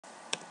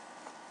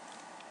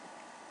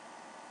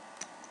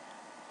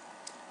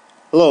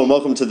Hello and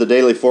welcome to the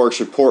Daily Forex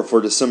Report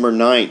for December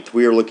 9th.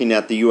 We are looking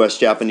at the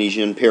US-Japanese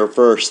yen pair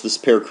first. This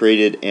pair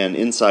created an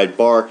inside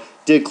bar,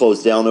 did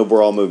close down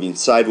overall moving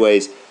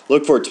sideways.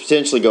 Look for it to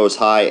potentially go as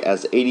high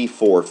as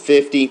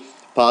 84.50,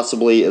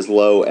 possibly as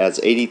low as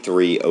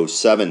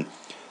 83.07.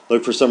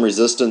 Look for some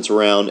resistance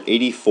around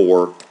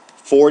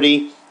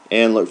 84.40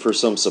 and look for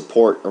some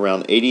support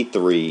around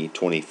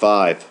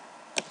 83.25.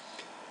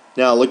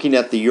 Now looking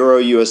at the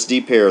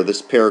Euro-USD pair,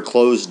 this pair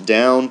closed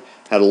down,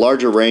 had a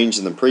larger range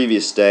than the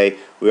previous day.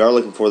 We are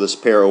looking for this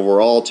pair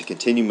overall to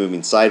continue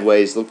moving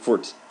sideways. Look for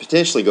it to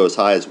potentially go as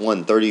high as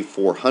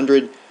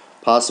 134.00,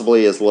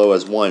 possibly as low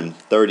as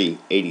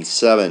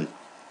 130.87.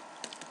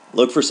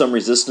 Look for some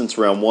resistance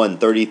around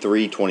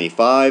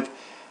 133.25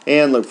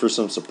 and look for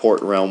some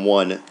support around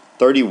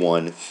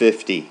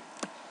 131.50.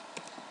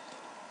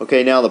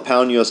 Okay, now the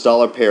pound US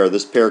dollar pair.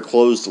 This pair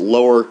closed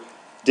lower,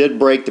 did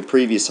break the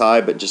previous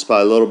high, but just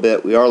by a little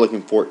bit. We are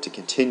looking for it to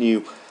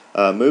continue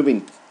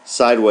moving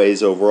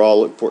sideways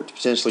overall. Look for it to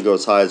potentially go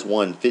as high as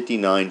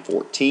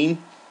 159.14,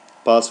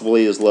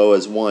 possibly as low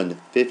as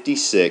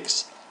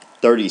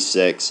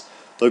 156.36.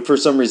 Look for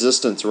some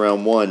resistance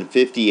around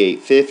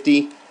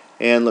 158.50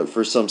 and look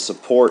for some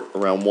support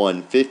around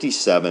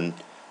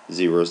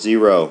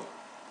 157.00.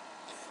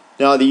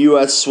 Now the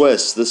US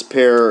Swiss, this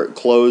pair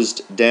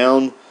closed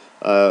down.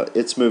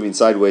 It's moving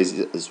sideways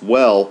as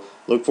well.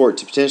 Look for it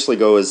to potentially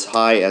go as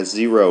high as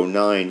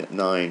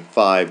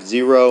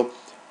 0.9950,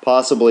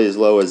 possibly as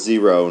low as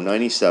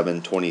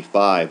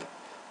 0.9725.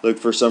 Look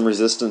for some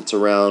resistance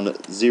around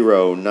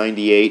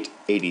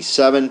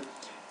 0.9887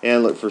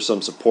 and look for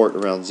some support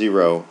around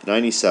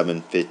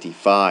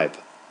 0.9755.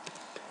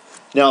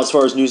 Now as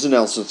far as news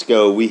announcements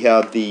go, we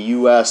have the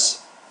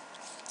U.S.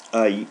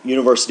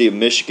 University of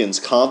Michigan's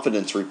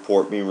confidence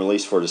report being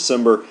released for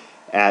December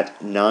at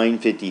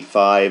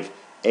 9:55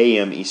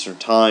 a.m. Eastern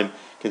Time.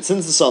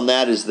 Consensus on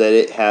that is that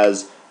it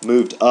has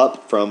moved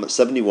up from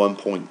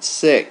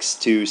 71.6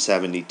 to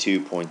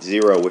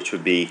 72.0, which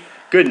would be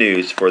good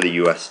news for the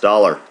US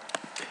dollar.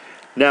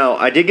 Now,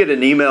 I did get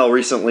an email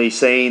recently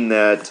saying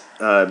that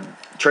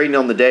trading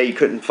on the day you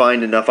couldn't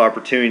find enough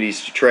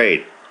opportunities to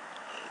trade.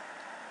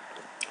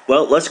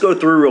 Well, let's go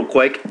through real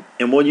quick,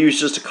 and we'll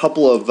use just a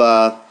couple of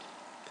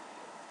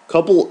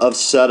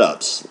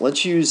setups.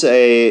 Let's use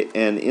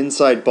an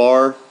inside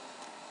bar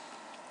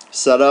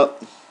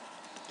setup.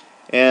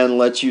 And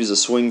let's use a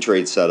swing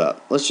trade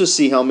setup. Let's just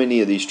see how many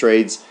of these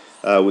trades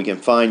we can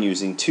find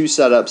using two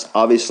setups.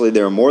 Obviously,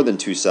 there are more than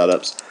two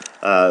setups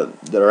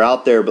that are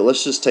out there, but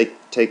let's just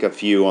take a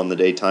few on the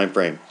day time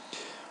frame.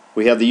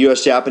 We have the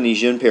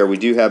US-Japanese yen pair. We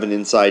do have an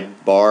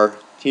inside bar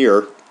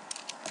here,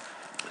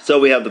 so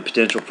we have the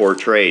potential for a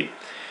trade.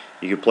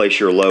 You can place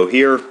your low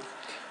here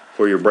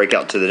for your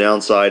breakout to the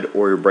downside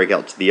or your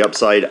breakout to the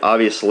upside.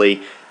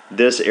 Obviously,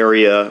 this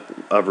area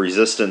of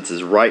resistance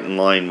is right in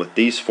line with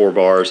these four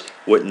bars.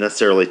 Wouldn't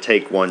necessarily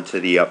take one to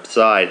the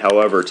upside.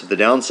 However, to the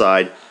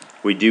downside,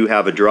 we do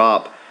have a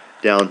drop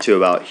down to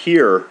about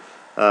here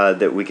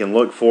that we can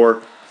look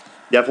for.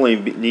 Definitely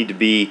need to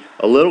be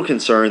a little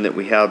concerned that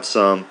we have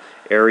some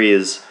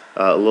areas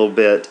a little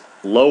bit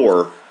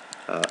lower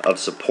of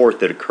support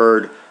that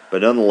occurred,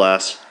 but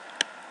nonetheless,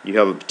 you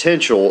have a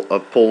potential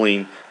of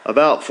pulling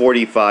about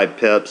 44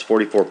 pips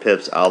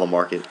out of the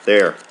market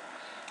there.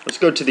 Let's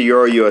go to the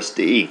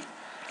Euro-USD.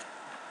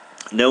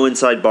 No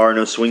inside bar,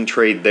 no swing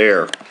trade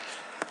there.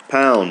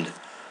 Pound,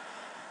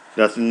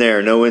 nothing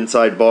there. No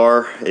inside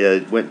bar.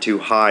 It went too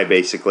high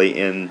basically,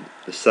 and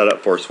the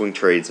setup for swing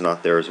trade's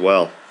not there as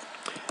well.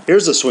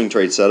 Here's a swing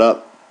trade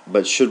setup,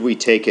 but should we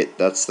take it?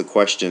 That's the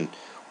question.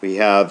 We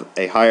have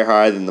a higher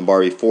high than the bar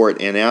before it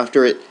and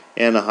after it,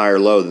 and a higher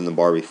low than the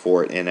bar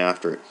before it and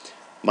after it.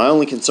 My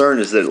only concern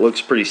is that it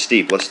looks pretty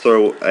steep. Let's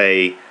throw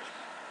a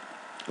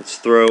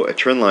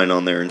trend line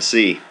on there and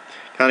see.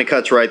 Kind of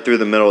cuts right through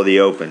the middle of the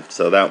open,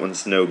 so that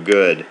one's no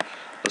good.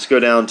 Let's go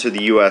down to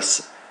the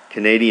US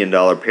Canadian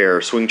dollar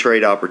pair. Swing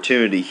trade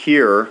opportunity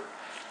here.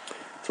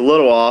 It's a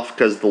little off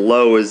because the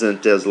low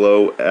isn't as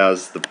low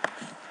as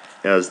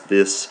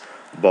this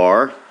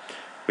bar.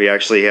 We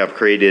actually have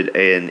created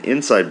an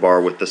inside bar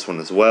with this one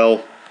as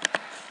well.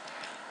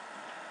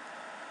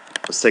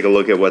 Let's take a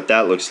look at what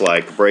that looks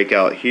like.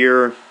 Breakout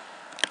here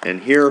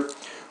and here.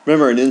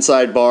 Remember, an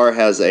inside bar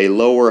has a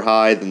lower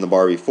high than the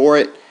bar before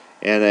it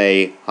and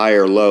a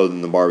higher low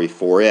than the bar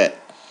before it.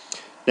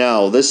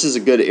 Now, this is a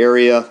good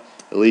area,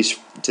 at least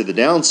to the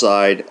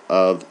downside,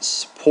 of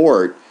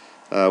support.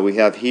 We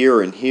have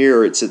here and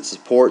here, it's at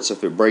support, so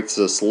if it breaks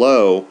this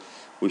low,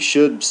 we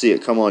should see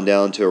it come on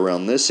down to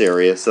around this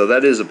area. So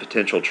that is a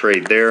potential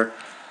trade there.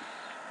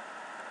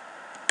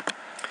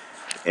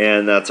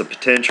 And that's a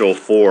potential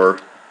for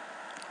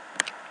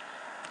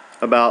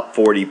about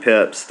 40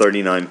 pips,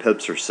 39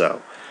 pips or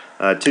so.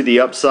 To the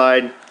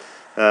upside,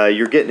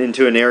 you're getting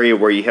into an area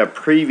where you have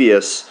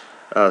previous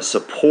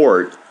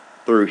support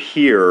through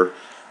here.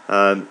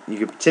 You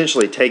could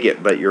potentially take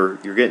it, but you're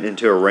getting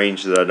into a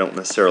range that I don't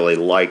necessarily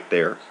like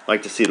there. I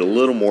like to see it a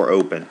little more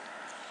open.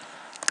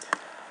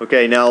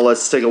 Okay, now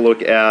let's take a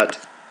look at,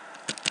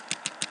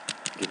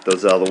 get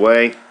those out of the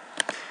way.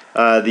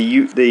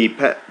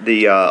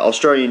 The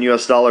Australian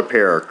US dollar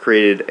pair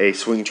created a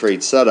swing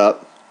trade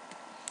setup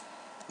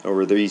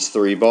over these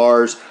 3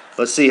 bars.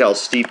 Let's see how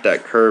steep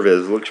that curve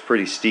is. It looks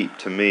pretty steep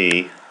to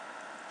me.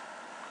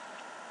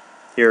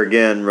 Here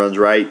again, runs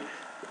right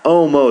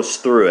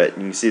almost through it.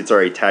 You can see it's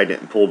already tagged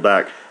it and pulled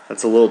back.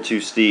 That's a little too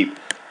steep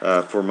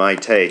for my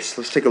taste.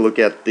 Let's take a look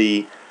at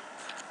the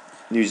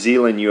New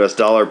Zealand US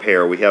dollar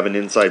pair. We have an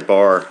inside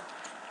bar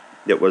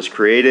that was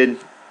created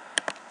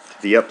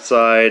to the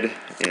upside,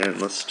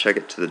 and let's check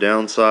it to the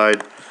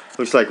downside.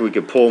 Looks like we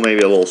could pull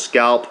maybe a little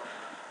scalp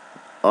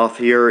off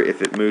here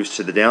if it moves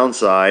to the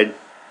downside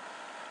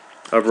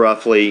of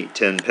roughly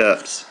 10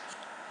 pips.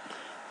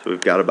 So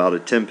we've got about a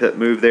 10 pip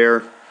move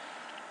there,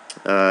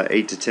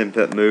 8 to 10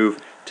 pip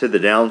move to the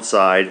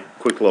downside.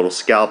 Quick little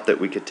scalp that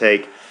we could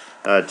take.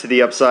 To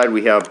the upside,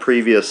 we have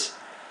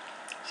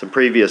some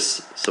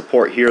previous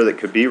support here that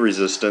could be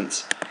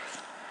resistance.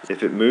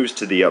 If it moves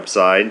to the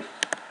upside,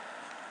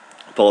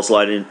 falls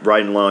right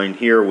in line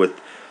here with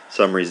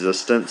some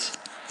resistance.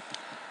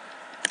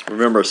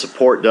 Remember,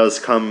 support does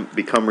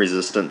become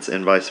resistance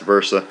and vice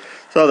versa.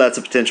 So that's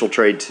a potential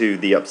trade to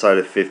the upside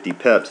of 50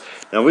 pips.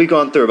 Now we've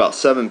gone through about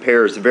 7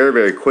 pairs very,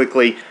 very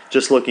quickly,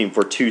 just looking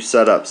for 2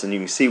 setups, and you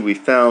can see we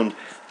found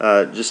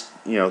just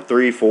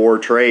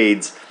 3-4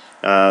 trades,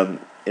 and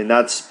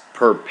that's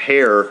per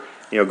pair.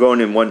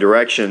 Going in one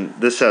direction.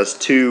 This has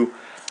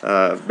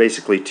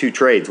basically two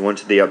trades, one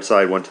to the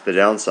upside, one to the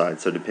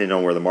downside. So depending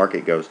on where the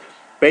market goes.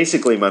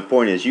 Basically, my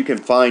point is you can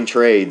find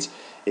trades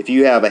if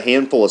you have a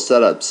handful of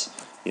setups.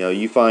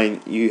 You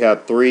find you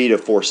have 3 to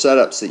 4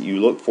 setups that you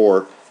look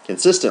for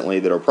consistently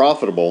that are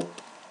profitable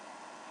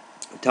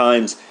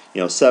times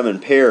 7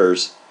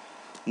 pairs.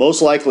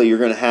 Most likely you're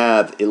going to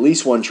have at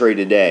least 1 trade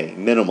a day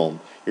minimum.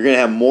 You're going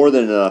to have more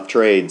than enough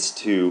trades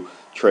to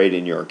trade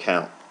in your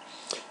account.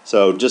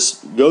 So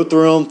just go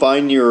through them,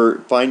 find your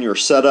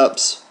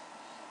setups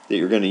that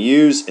you're going to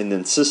use, and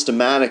then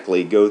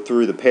systematically go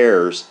through the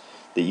pairs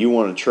that you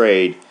want to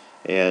trade,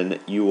 and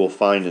you will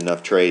find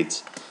enough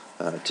trades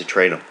to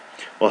trade them.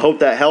 Well, I hope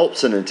that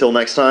helps, and until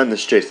next time,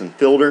 this is Jason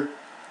Fielder.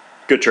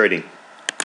 Good trading.